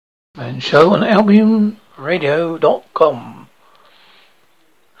And show on albumradio.com.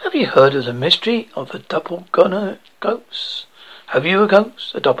 Have you heard of the mystery of the doppelganger ghost? Have you a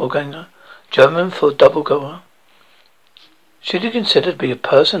ghost? A doppelganger? German for doppelganger? Should you consider to be a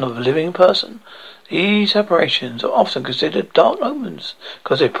person or a living person? These apparitions are often considered dark omens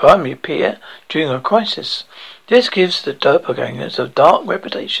because they primarily appear during a crisis. This gives the doppelgangers a dark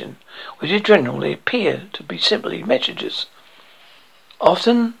reputation, which generally appear to be simply messages.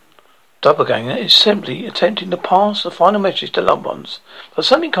 Often, doppelganger is simply attempting to pass the final message to loved ones, but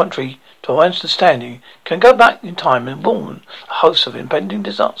something contrary to our understanding can go back in time and warn the host of impending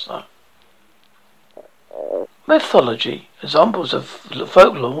disaster. Mythology. Examples of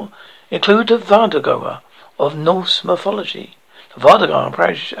folklore include the Vardagoa of Norse mythology. The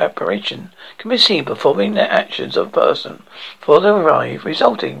Vardagoa apparition can be seen performing the actions of a person before they arrive,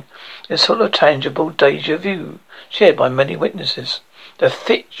 resulting in a sort of tangible deja vu shared by many witnesses. The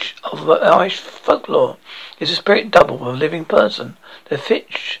Fitch of Irish folklore is a spirit double of a living person. The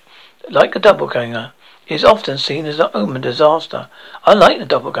Fitch, like a doppelganger, is often seen as an omen disaster. Unlike the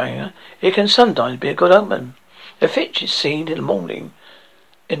doppelganger, it can sometimes be a good omen. The Fitch is seen in the morning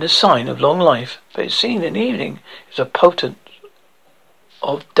in the sign of long life, but it's seen in the evening as a potent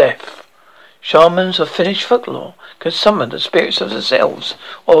of death. Shamans of Finnish folklore can summon the spirits of themselves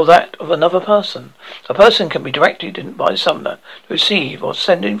or that of another person. A person can be directed by the summoner to receive or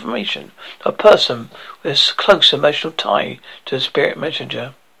send information to a person with a close emotional tie to the spirit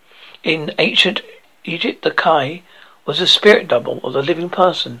messenger. In ancient Egypt, the Kai was a spirit double of the living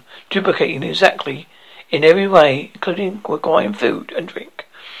person, duplicating exactly in every way, including requiring food and drink.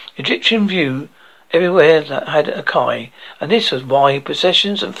 Egyptian view everywhere that had a Kai, and this was why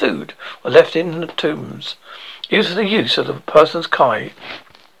possessions and food were left in the tombs. It was the use of the person's Kai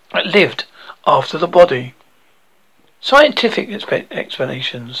that lived after the body. Scientific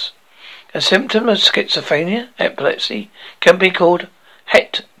explanations. A symptom of schizophrenia, epilepsy, can be called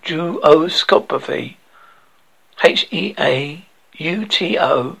heteroutoscopy. Heautoscopy,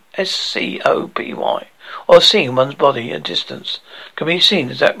 or seeing one's body at a distance, can be seen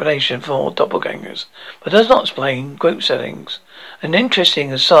as explanation for doppelgangers, but does not explain group settings. An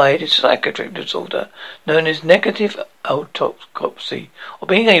interesting aside is psychiatric disorder known as negative autopsy, or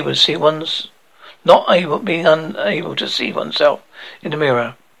being able to see being unable to see oneself in the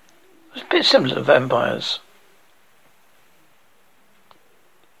mirror. It's a bit similar to vampires.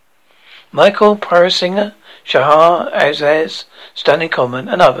 Michael Persinger, Shahar Azaz, Stanley Coleman,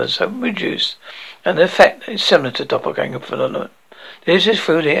 and others have reduced an effect that is similar to doppelganger phenomenon. This is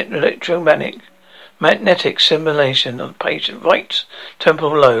through the electromagnetic simulation of the patient's right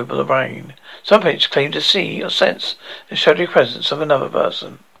temporal lobe of the brain. Some patients claim to see or sense the shadowy presence of another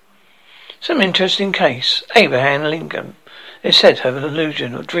person. Some interesting case. Abraham Lincoln is said to have an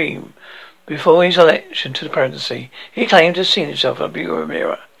illusion or dream before his election to the presidency. He claimed to have seen himself in a bureau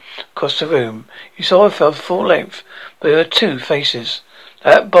mirror across the room. He saw himself full length, but there were two faces.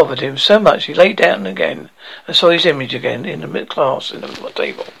 That bothered him so much he lay down again and saw his image again in the mid-class in the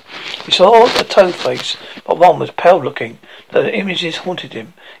table. He saw a toe face, but one was pale looking. The images haunted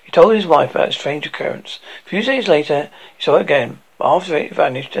him. He told his wife about a strange occurrence. A few days later he saw it again, but after it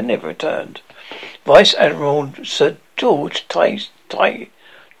vanished and never returned. Vice Admiral Sir George Tryon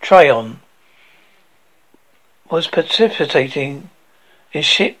was participating in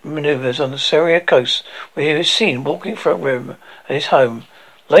ship manoeuvres on the Syria coast, where he was seen walking through a room at his home.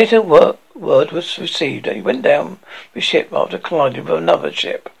 Later word was received that he went down with ship after colliding with another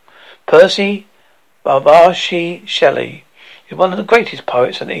ship. Percy Bysshe Shelley is one of the greatest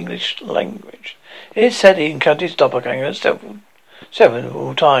poets in the English language. It is said he encountered his doppelganger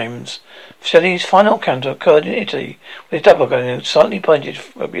several times. Shelley's final encounter occurred in Italy, with his doppelganger slightly pointed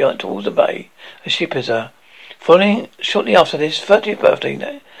towards the bay, as ship is her. Following shortly after his 30th birthday,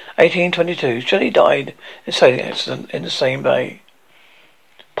 1822, Shelley died in a sailing accident in the same bay.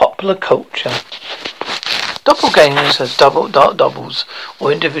 Popular culture. Doppelgangers as dark doubles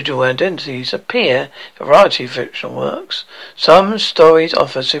or individual identities appear in a variety of fictional works. Some stories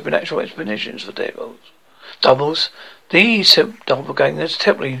offer supernatural explanations for doubles. These doppelgangers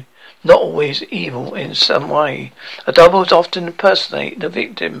typically not always evil in some way. A doubles often impersonate the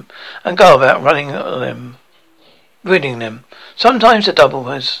victim and go about reading them. Sometimes the double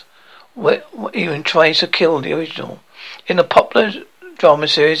has even tries to kill the original. In the popular drama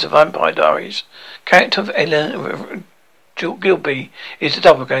series The Vampire Diaries, character of Ellen Gilby is the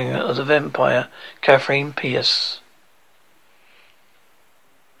doppelganger of the vampire Catherine Pierce.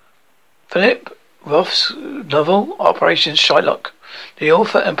 Philip Roth's novel Operation Shylock. The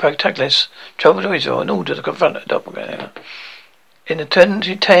author and protagonist travel to Israel in order to confront a doppelganger. In the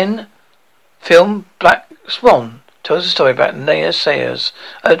 2010 film Black Swan tells a story about Naya Sayers,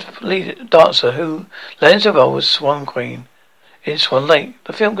 a lead dancer who lands a role as Swan Queen in Swan Lake.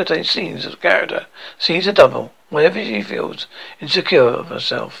 The film contains scenes of a character sees a double whenever she feels insecure of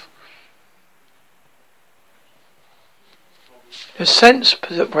herself. The sense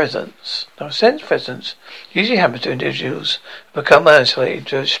presence. Now, sense presence usually happens to individuals who become isolated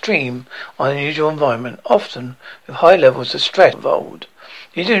to a extreme or unusual environment, often with high levels of stress involved.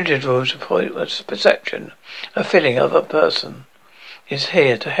 These individuals report a perception, a feeling of a person is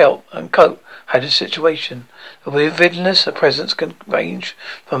here to help and cope with a situation. The vividness of presence can range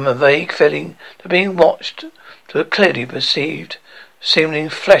from a vague feeling to being watched to a clearly perceived, seemingly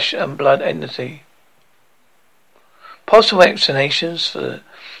flesh and blood entity. Possible explanations for the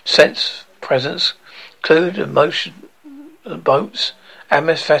sense presence include emotion, boats,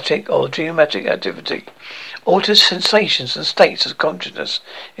 atmospheric or geometric activity, altered sensations and states of consciousness,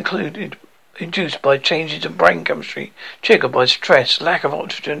 included induced by changes in brain chemistry, triggered by stress, lack of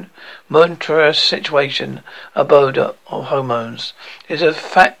oxygen, momentous situation, abode of hormones. Is a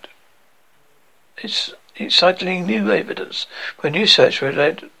fact. It's excitingly new evidence for a new search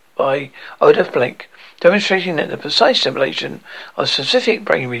led by Odette Blake, demonstrating that the precise simulation of specific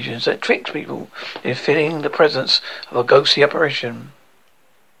brain regions that tricks people in feeling the presence of a ghostly apparition.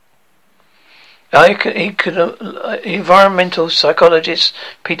 Environmental psychologist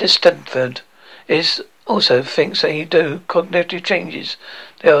Peter Stanford also thinks that due to cognitive changes,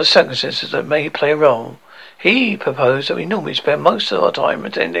 there are circumstances that may play a role. He proposed that we normally spend most of our time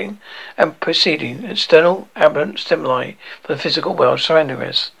attending and preceding external ambient stimuli for the physical world surrounding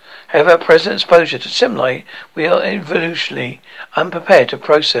us. However, at present exposure to stimuli, we are evolutionarily unprepared to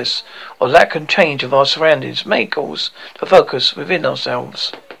process or lack of change of our surroundings may cause to focus within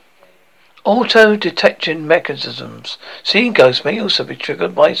ourselves. Auto-detection mechanisms. Seeing ghosts may also be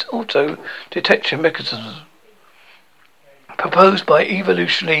triggered by auto-detection mechanisms proposed by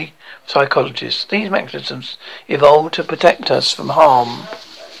evolutionary psychologists. These mechanisms evolved to protect us from harm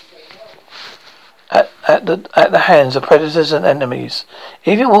at the hands of predators and enemies.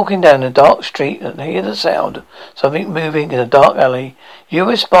 If you're walking down a dark street and hear the sound of something moving in a dark alley, you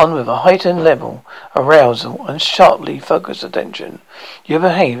respond with a heightened level of arousal and sharply focused attention. You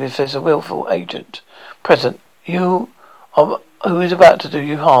behave if there's a willful agent present who is about to do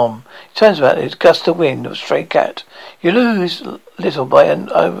you harm. It turns out it's a gust of wind or stray cat. You lose little by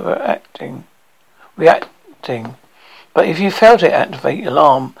reacting. But if you fail to activate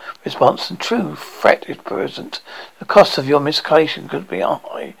alarm response and true threat is present, the cost of your miscalculation could be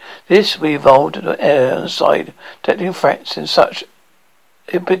high. This we evolved to err on the side detecting threats in such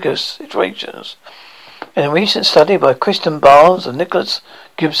ambiguous situations. In a recent study by Kristen Barnes and Nicholas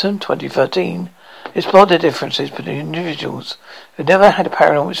Gibson, 2013, explored the differences between individuals who never had a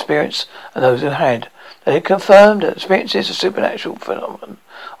paranormal experience and those who had. They confirmed that experiences of supernatural phenomenon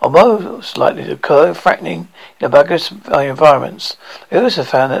are most likely to occur frightening in ambiguous environments. They also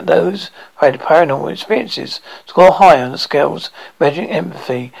found that those who had paranormal experiences score higher on the scales measuring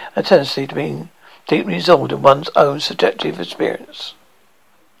empathy and tendency to being deeply absorbed in one's own subjective experience.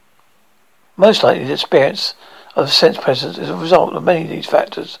 Most likely the experience of sense presence is a result of many of these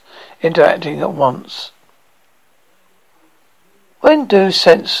factors interacting at once. When do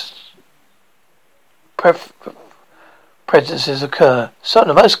sense presences occur? Some of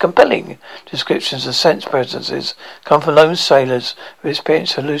the most compelling descriptions of sense presences come from lone sailors who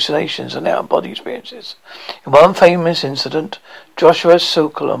experience hallucinations and out-of-body experiences. In one famous incident, Joshua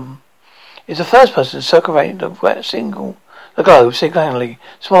Succulum is the first person to circumvent the globe single-handedly.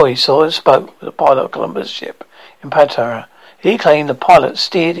 He saw and spoke with the pilot of Columbus' ship in Patara. He claimed the pilot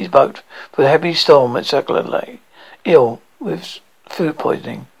steered his boat through a heavy storm at Circular Lake, ill with food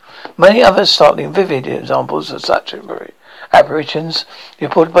poisoning. Many other startling, vivid examples of such apparitions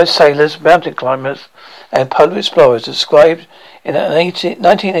reported by sailors, mountain climbers, and polar explorers described in an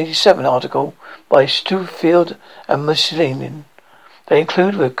 1987 article by Stufield and Mussolini. They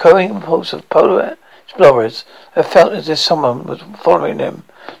include recurring reports of polar explorers who felt as if someone was following them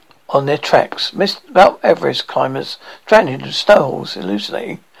on their tracks. Mount Everest climbers stranded in snow holes,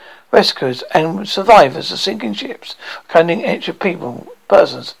 hallucinating. Rescuers and survivors of sinking ships, counting extra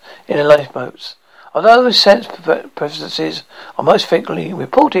persons in the lifeboats. Although sense presences are most frequently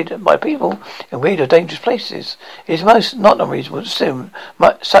reported by people in weird or dangerous places, it is most not unreasonable to assume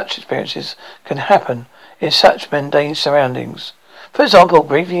such experiences can happen in such mundane surroundings. For example,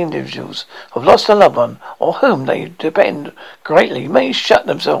 grieving individuals who have lost a loved one or whom they depend greatly may shut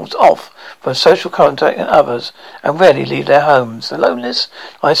themselves off from social contact and others and rarely leave their homes. The loneliness,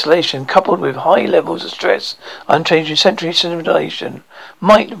 isolation, coupled with high levels of stress, unchanging sensory stimulation,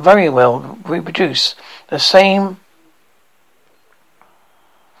 might very well reproduce the same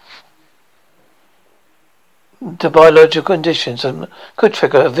biological conditions and could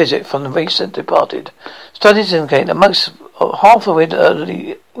trigger a visit from the recent departed. Studies indicate that most half of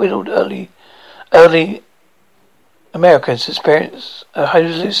early Americans experience a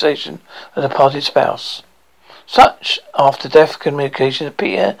hallucination of the departed spouse. Such after-death communication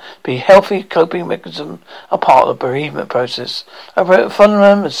appear to be healthy coping mechanisms, a part of the bereavement process. A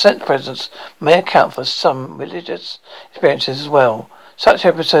phenomenon of sense presence may account for some religious experiences as well. Such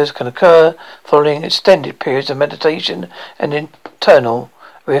episodes can occur following extended periods of meditation, and internal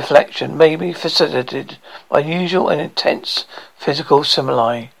reflection may be facilitated by unusual and intense physical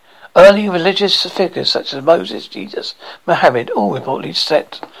stimuli. Early religious figures such as Moses, Jesus, Muhammad, all reportedly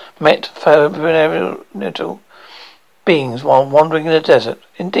met phenomenal beings while wandering in the desert.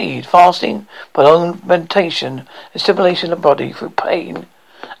 Indeed, fasting, prolonged meditation, and stimulation of the body through pain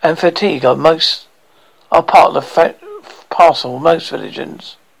and fatigue are part of the parcel of most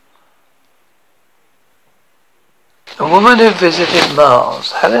religions. A woman who visited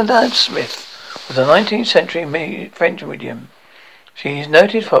Mars. Helena Smith was a 19th century French medium. She is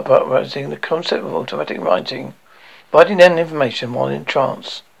noted for popularizing the concept of automatic writing down information while in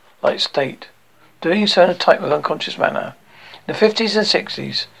trance-like state, doing so in a type of unconscious manner. In the 50s and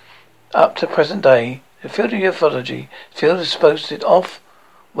 60s, up to present day, the field of ufology is exposed to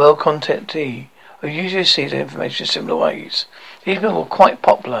off-world contactee who usually see the information in similar ways. These people were quite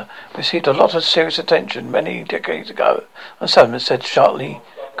popular, received a lot of serious attention many decades ago, and some have said sharply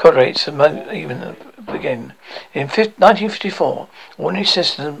correlates even begin. In 1954, a warning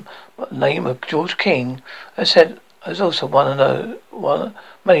system name of George King has also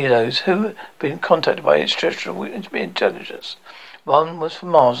many of those who have been contacted by extraterrestrial intelligence. One was from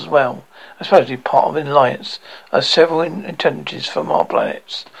Mars as well, supposedly part of an alliance of several intelligences from our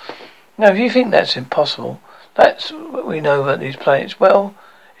planets. Now, if you think that's impossible, that's what we know about these planets. Well,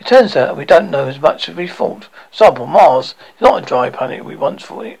 it turns out we don't know as much as we thought. For example, Mars is not a dry planet we once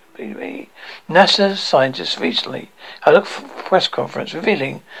thought it would be. NASA scientists recently had a press conference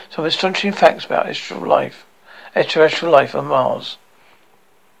revealing some astonishing facts about extraterrestrial life on Mars.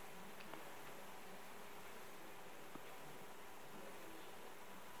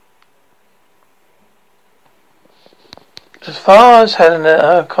 As far as Helena,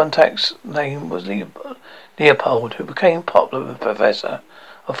 her contact's name was Leopold, who became popular with Professor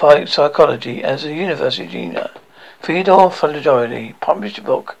of Psychology as a university junior. Fyodor Fyodorowski published a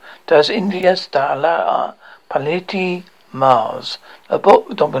book, Das Indias da Planeti Mars. A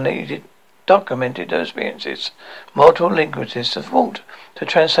book documented their experiences. Multiple linguists have worked to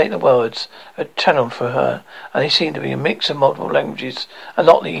translate the words channeled for her, and they seem to be a mix of multiple languages and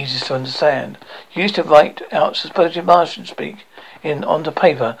not the easiest to understand. Used to write out supposed Martian speak onto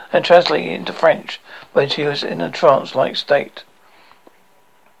paper and translate it into French when she was in a trance-like state.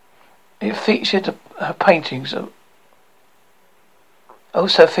 It featured her paintings of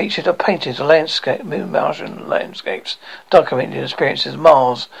Martian landscapes, documenting experiences of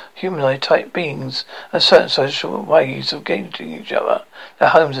Mars, humanoid type beings, and certain social ways of gauging each other, their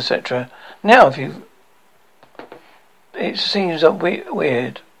homes, etc. Now, it seems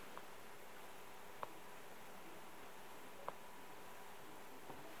weird.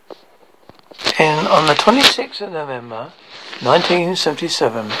 On the 26th of November,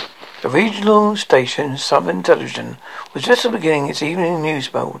 1977, the regional station Southern Television was just beginning its evening news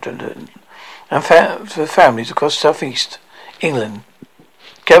bulletin, and for families across southeast England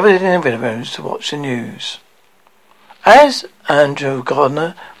gathered in their windows to watch the news. As Andrew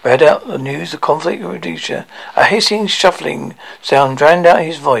Gardner read out the news, the conflict with Rhodesia, a hissing, shuffling sound drowned out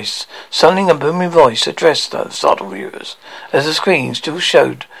his voice. Suddenly a booming voice addressed the startled viewers, as the screen still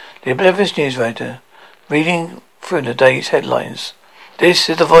showed the oblivious newsreader reading through the day's headlines. This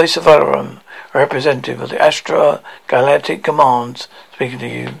is the voice of Valorum, representative of the Astra Galactic Command, speaking to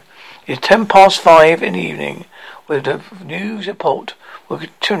you. It's 5:10 in the evening, with the news report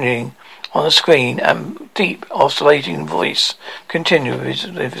continuing on the screen, and deep, oscillating voice continued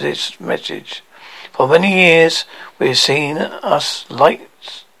with this message. For many years we have seen us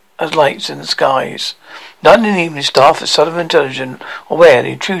as lights in the skies. None in the evening staff at Southern Intelligence aware of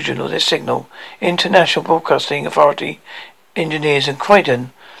the intrusion of this signal. International Broadcasting Authority engineers in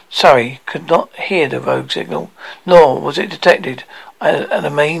Croydon Surrey could not hear the rogue signal, nor was it detected at the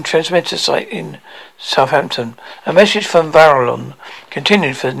main transmitter site in Southampton. A message from Varlon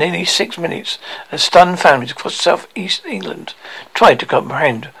continued for nearly 6 minutes as stunned families across south-east England tried to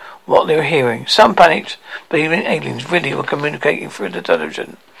comprehend what they were hearing. Some panicked, believing aliens really were communicating through the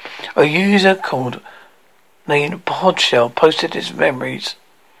television. A user named Podshell posted his memories.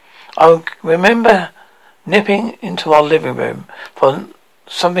 I remember nipping into our living room for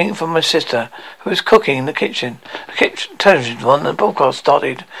something from my sister, who was cooking in the kitchen. The kitchen television on the broadcast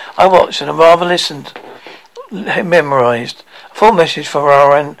started. I watched and rather listened, memorized. A full message from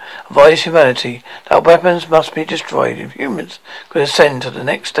Rowan advised humanity that weapons must be destroyed if humans could ascend to the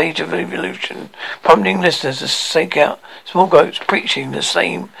next stage of evolution, prompting listeners to seek out small groups preaching the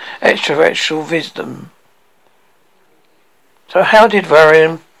same extraterrestrial wisdom. So how did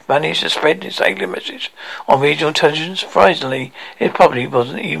Varian managed to spread this alien message on regional television? Surprisingly, it probably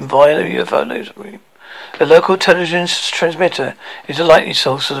wasn't even via the UFO newsroom. The local television transmitter is a likely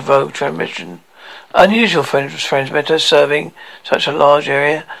source of the rogue transmission. Unusual transmitter serving such a large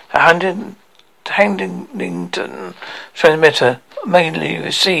area, the Handington transmitter mainly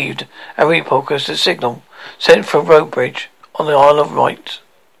received and rebroadcast the signal sent from Road Bridge on the Isle of Wight.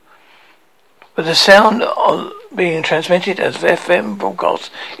 With the sound being transmitted as FM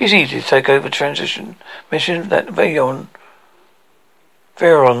broadcast, it's easy to take over transition mission that Veron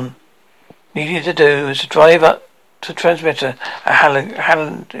needed to do was to drive up to transmitter at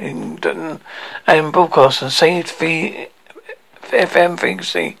Handington and broadcast and saved the FM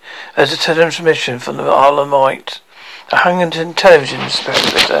frequency as a transmission from the Isle of Wight. The Handington television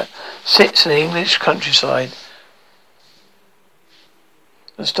transmitter sits in the English countryside.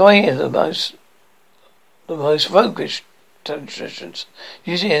 The story is the most roguish traditions,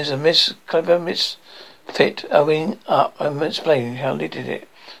 using it as a clever misfit, owing up and explaining how they did it.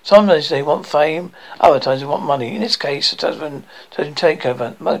 Sometimes they want fame, other times they want money. In this case, the Tasman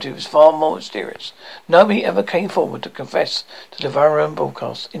takeover motive is far more mysterious. Nobody ever came forward to confess to the Varian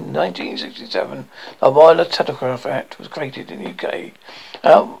broadcast. In 1967, the Wireless Telegraph Act was created in the UK,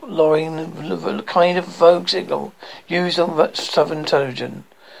 outlawing the kind of rogue signal used on Southern television.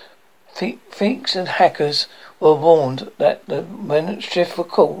 Freaks and hackers were warned that when shift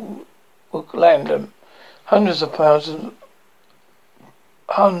would land them hundreds of pounds of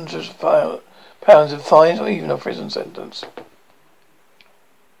fines or even a prison sentence.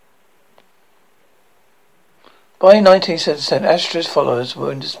 By 1977, Astra's followers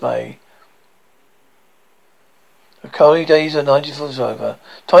were in dismay. The early days of 1940 was over.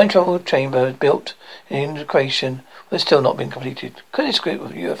 Time travel chamber built in integration was still not been completed. Could this group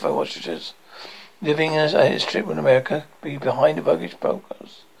of UFO watchers living in a strip in America be behind the bogus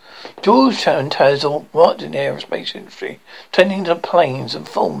brokers? George Tazzle worked in the aerospace industry, tending to planes and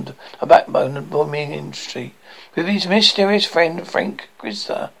formed a backbone of the bombing industry. With his mysterious friend Frank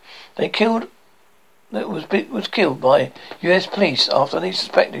Grister, was killed by U.S. police after they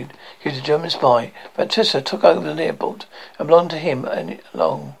suspected he was a German spy. Baptista took over the airport and belonged to him and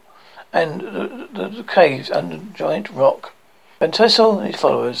the caves under Giant Rock. Baptista and his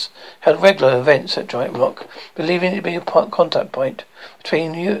followers held regular events at Giant Rock, believing it to be a contact point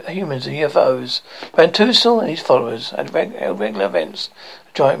between humans and UFOs. Baptista and his followers had held regular events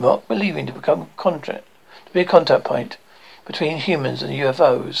at Giant Rock, believing to be a contact point between humans and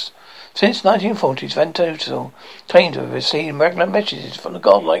UFOs. Since 1940s, Van Toesel claimed to have received regular messages from the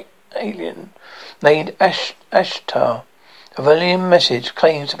godlike alien named Ashtar. The alien message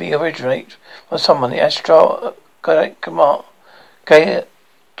claims to be originate from someone the Ashtar Galactic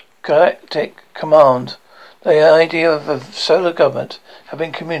Command. The idea of a solar government had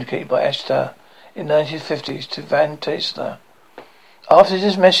been communicated by Ashtar in the 1950s to Van Toesel. After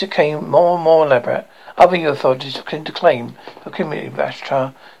this message came more and more elaborate, other authorities began to claim the community of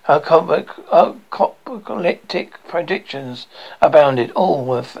Ashtar. Apocalyptic predictions abounded. All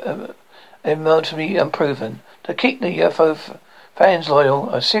were immediately unproven. To keep the UFO fans loyal,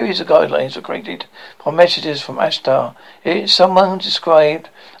 a series of guidelines were created for messages from Ashtar. If someone described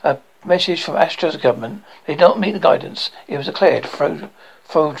a message from Ashtar's government, they did not meet the guidance. It was declared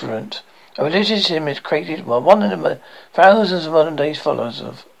fraudulent. A religious image created by one of the thousands of modern-day followers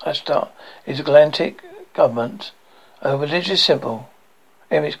of Ashtar is the Galactic government. A religious symbol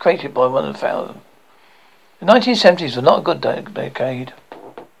image created by one of the thousands. The 1970s was not a good decade.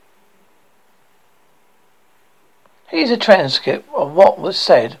 Here's a transcript of what was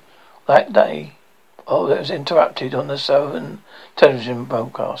said that day, or that was interrupted on the Southern television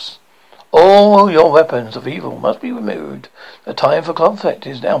broadcast. All your weapons of evil must be removed. The time for conflict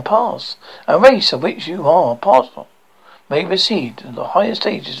is now past. A race of which you are part of may recede to the higher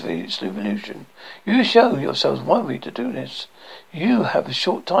stages of its evolution. You show yourselves worthy to do this. You have a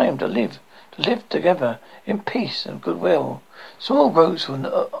short time to live together in peace and goodwill. Small groups from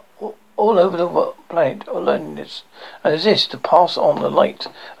all over the planet are learning this, and exist to pass on the light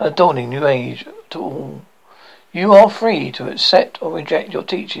and a dawning new age to all. You are free to accept or reject your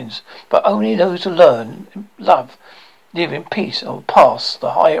teachings, but only those who learn, love, live in peace and will pass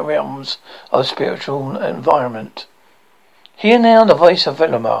the higher realms of spiritual environment. Hear now the voice of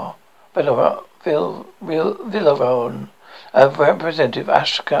Villaron, a representative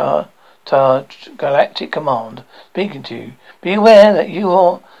Ashkar Galactic Command, speaking to you. Be aware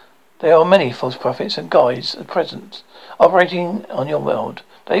that there are many false prophets and guides at present, operating on your world.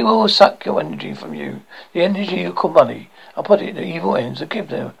 They will suck your energy from you, the energy you call money, and put it to evil ends and give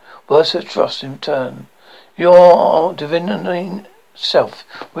them worse of trust in turn. Your divine self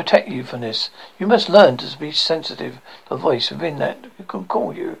will protect you from this. You must learn to be sensitive to the voice within that can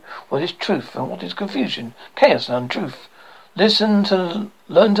call you what is truth and what is confusion, chaos and untruth. Learn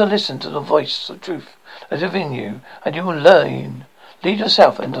to listen to the voice of truth that is within you, and you will lead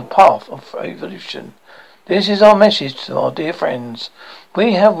yourself into the path of evolution. This is our message to our dear friends.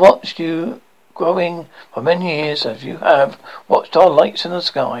 We have watched you growing for many years as you have watched our lights in the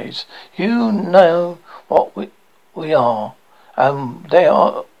skies. You know what we are. There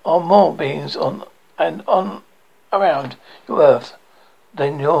are more beings on around your earth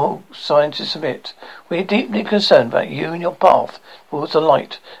than your scientists admit. We are deeply concerned about you and your path towards the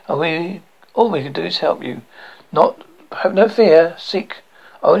light, and all we can do is help you. Have no fear, seek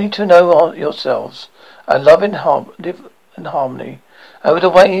only to know yourselves, and live in harmony over the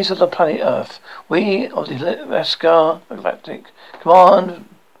ways of the planet Earth. We of the Asgard Galactic Command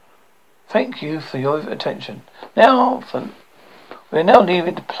thank you for your attention. We are now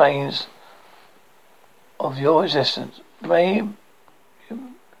leaving the planes of your existence. May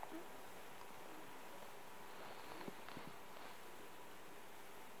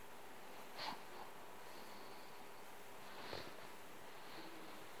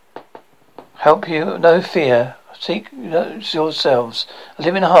help you, no fear. Seek yourselves.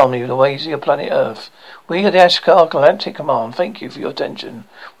 Live in harmony with the ways of your planet Earth. We of the Ashkar Galactic Command thank you for your attention.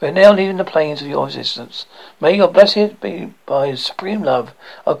 We are now leaving the planes of your existence. May your blessed be by supreme love,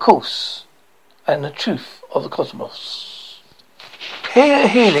 of course, and the truth of the cosmos.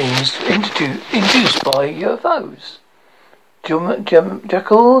 Healings induced by UFOs.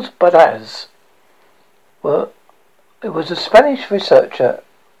 Jacques Badaz. It was a Spanish researcher,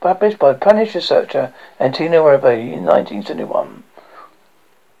 published by Spanish researcher Antonio Rabelli in 1971,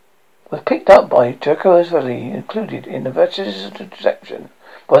 was picked up by Jacques-Vallée, included in the Vestiges of Deception.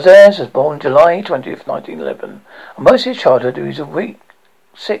 Bozers was born July 20th, 1911, and most of his childhood he was a weak,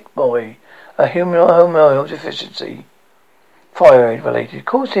 sick boy. A hormonal deficiency, thyroid related,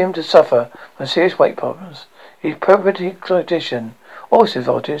 caused him to suffer from serious weight problems. His puberty condition also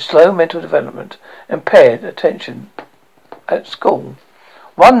resulted in slow mental development, impaired attention at school.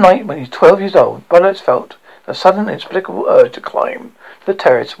 One night when he was 12 years old, Bollard felt a sudden inexplicable urge to climb the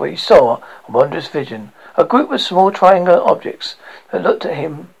terrace where he saw a wondrous vision. A group of small triangular objects that looked at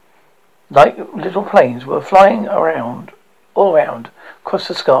him like little planes were flying all around across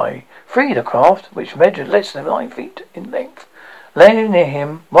the sky. Three, the craft, which measured less than 9 feet in length, landed near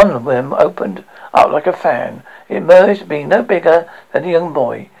him. One of them opened up like a fan. It emerged, being no bigger than a young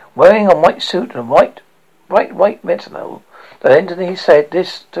boy, wearing a white suit and bright white metal. The entity said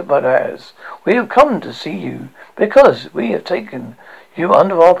this to Badaz: "We have come to see you because we have taken you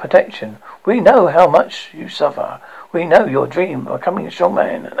under our protection. We know how much you suffer. We know your dream of becoming a strong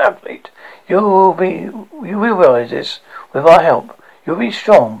man, an athlete. You will realize this with our help. You'll be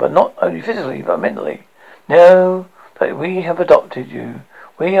strong, but not only physically, but mentally. Know that we have adopted you.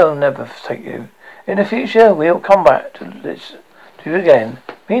 We will never forsake you. In the future, we'll come back to you again.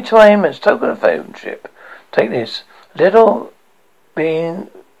 Meantime, as token of friendship, take this." Little being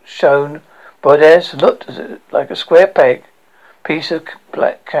shown, Bodez looked at it like a square piece of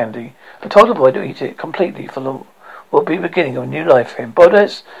black candy, and told the boy to eat it completely for the would be the beginning of a new life for him.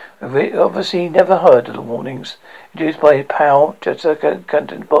 Bodez obviously never heard of the warnings introduced by his pal Jessica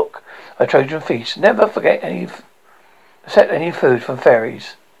Canton's book, A Trojan Feast. Never accept any food from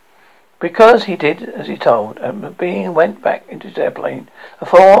fairies. Because he did as he told, and the being went back into his airplane.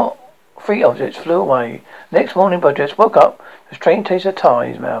 The three objects flew away. Next morning, Bodez woke up, a strange taste of tar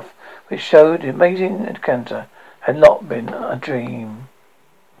in his mouth, which showed the amazing encounter had not been a dream.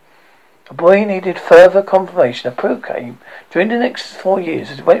 The boy needed further confirmation. A proof came during the next 4 years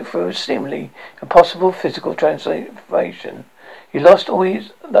as he went through a seemingly impossible physical transformation. He lost all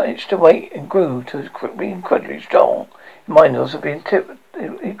his extra weight and grew to be incredibly strong. His mind also being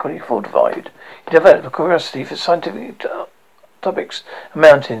equally fortified. He developed a curiosity for scientific topics and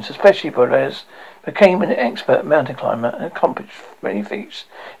mountains, especially Borders, became an expert mountain climber and accomplished many feats,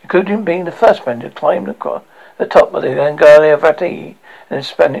 including being the first man to climb the top of the Angalia Vati in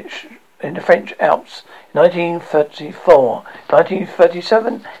the French Alps in 1934. In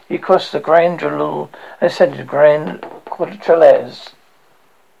 1937, he crossed the Grand Jalul and ascended the Grand Quatrelles.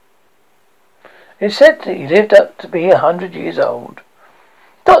 It is said that he lived up to be 100 years old.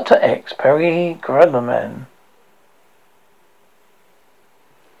 Dr. X. Perry Grellerman.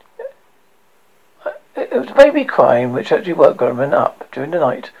 It was a baby crying which actually woke Grellerman up during the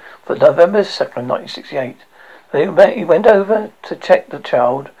night for November 2nd, 1968. He went over to check the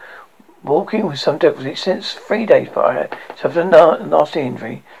child, walking with some difficulty since 3 days prior. He suffered a nasty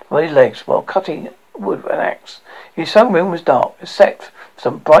injury on his legs while cutting wood with an axe. His own room was dark, except for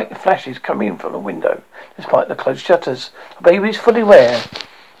some bright flashes coming in from the window. Despite the closed shutters, the baby was fully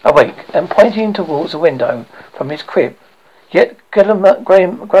awake and pointing towards the window from his crib. Yet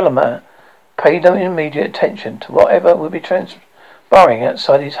Grellerman paid no immediate attention to whatever would be transpiring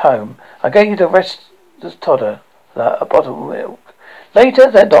outside his home. I gave the restless toddler a bottle of milk.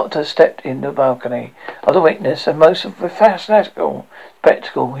 Later, the doctor stepped in the balcony of the witness, and most of the fascinating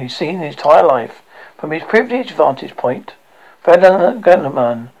spectacle he's seen in his entire life. From his privileged vantage point,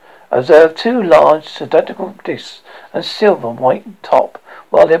 Grellerman observed two large cylindrical discs and silver white top,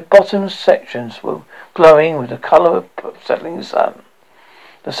 while their bottom sections were glowing with the colour of settling sun.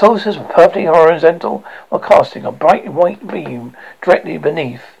 The saucers were perfectly horizontal, while casting a bright white beam directly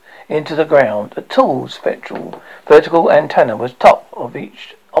beneath into the ground. A tall spectral vertical antenna was top of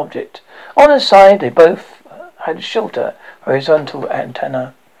each object. On the side, they both had a shorter horizontal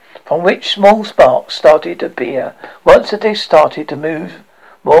antenna, from which small sparks started to appear once the discs started to move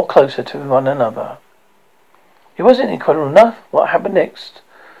more closer to one another. It wasn't incredible enough. What happened next?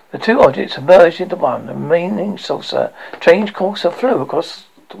 The two objects merged into one. The remaining saucer changed course and flew across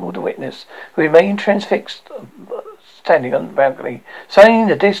toward the witness, who remained transfixed, standing on the balcony.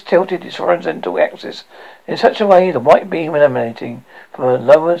 Suddenly, the disc tilted its horizontal axis in such a way the white beam emanating from the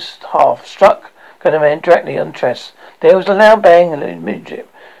lowest half struck Grellerman directly on the chest. There was a loud bang, and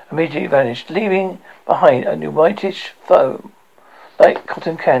immediately vanished, leaving behind only whitish foam like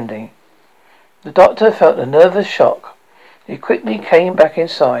cotton candy. The doctor felt a nervous shock. He quickly came back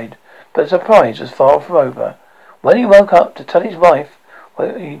inside, but the surprise was far from over. When he woke up to tell his wife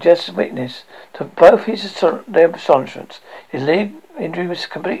what he just witnessed, to both their astonishment, his leg injury was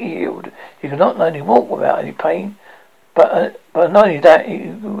completely healed. He could not only walk without any pain, but not only that, he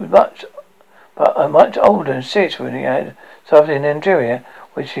was a much older and serious wound he had suffered in Nigeria,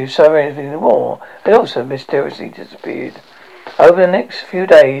 which he suffered in the war, had also mysteriously disappeared. Over the next few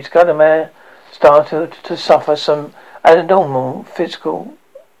days, Ghostman started to suffer some abnormal physical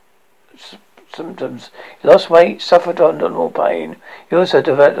symptoms. He lost weight, suffered abnormal pain. He also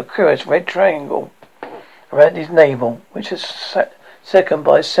developed a curious red triangle around his navel, which was seconded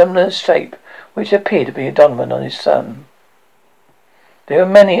by a similar shape, which appeared to be a diamond on his sun. There are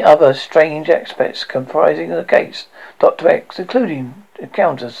many other strange aspects comprising the case, Dr. X, including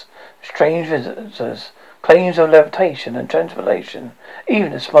encounters, strange visitors, claims of levitation and transportation,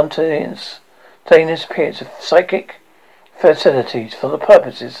 even the spontaneous appearance of psychic facilities. For the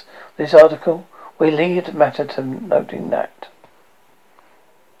purposes of this article, we leave the matter to noting that.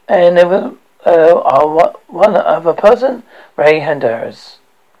 And there was one other person, Ray Handaras,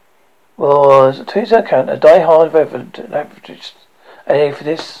 was, to his account, a die-hard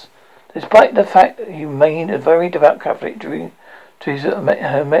atheist, despite the fact that he remained a very devout Catholic due to his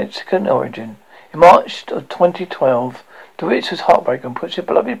Mexican origin. In March of 2012, the witch was heartbroken, put his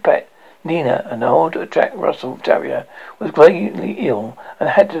beloved pet, Nina, an old Jack Russell Terrier, was greatly ill and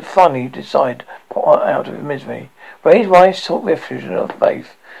had to finally decide to put her out of misery. Ray's wife sought refuge in her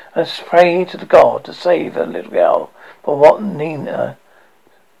faith and prayed to the God to save her little girl. But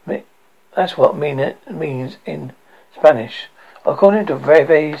that's what Nina means in Spanish. According to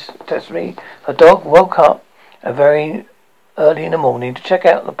Reve's testimony, her dog woke up very early in the morning to check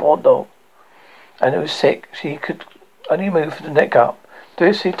out the poor dog, and it was sick. She could only move from the neck up.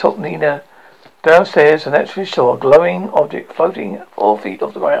 This he took Nina downstairs and actually saw a glowing object floating 4 feet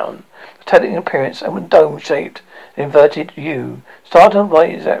off the ground, metallic in appearance and with dome-shaped inverted U. Startled by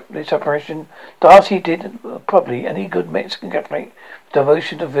this apparition, Darcy did probably any good Mexican Catholic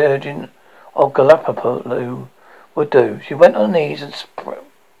devotion to Virgin of Galapagos would do. She went on her knees and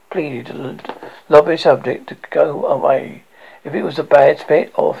pleaded to the lovely subject to go away, if it was a bad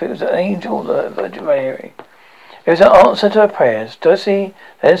spirit or if it was an angel or the Virgin Mary. It was an answer to her prayers. Dorothy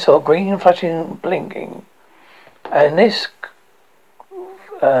then saw green flashing blinking, and this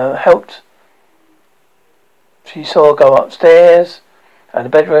helped. She saw her go upstairs and the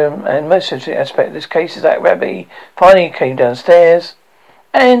bedroom, and most interesting aspect of this case is that Rabbi finally came downstairs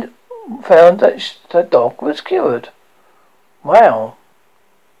and found that the dog was cured. Wow.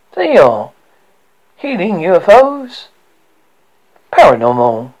 There you are. Healing UFOs,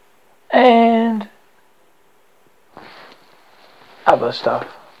 paranormal, and other stuff.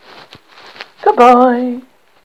 Goodbye.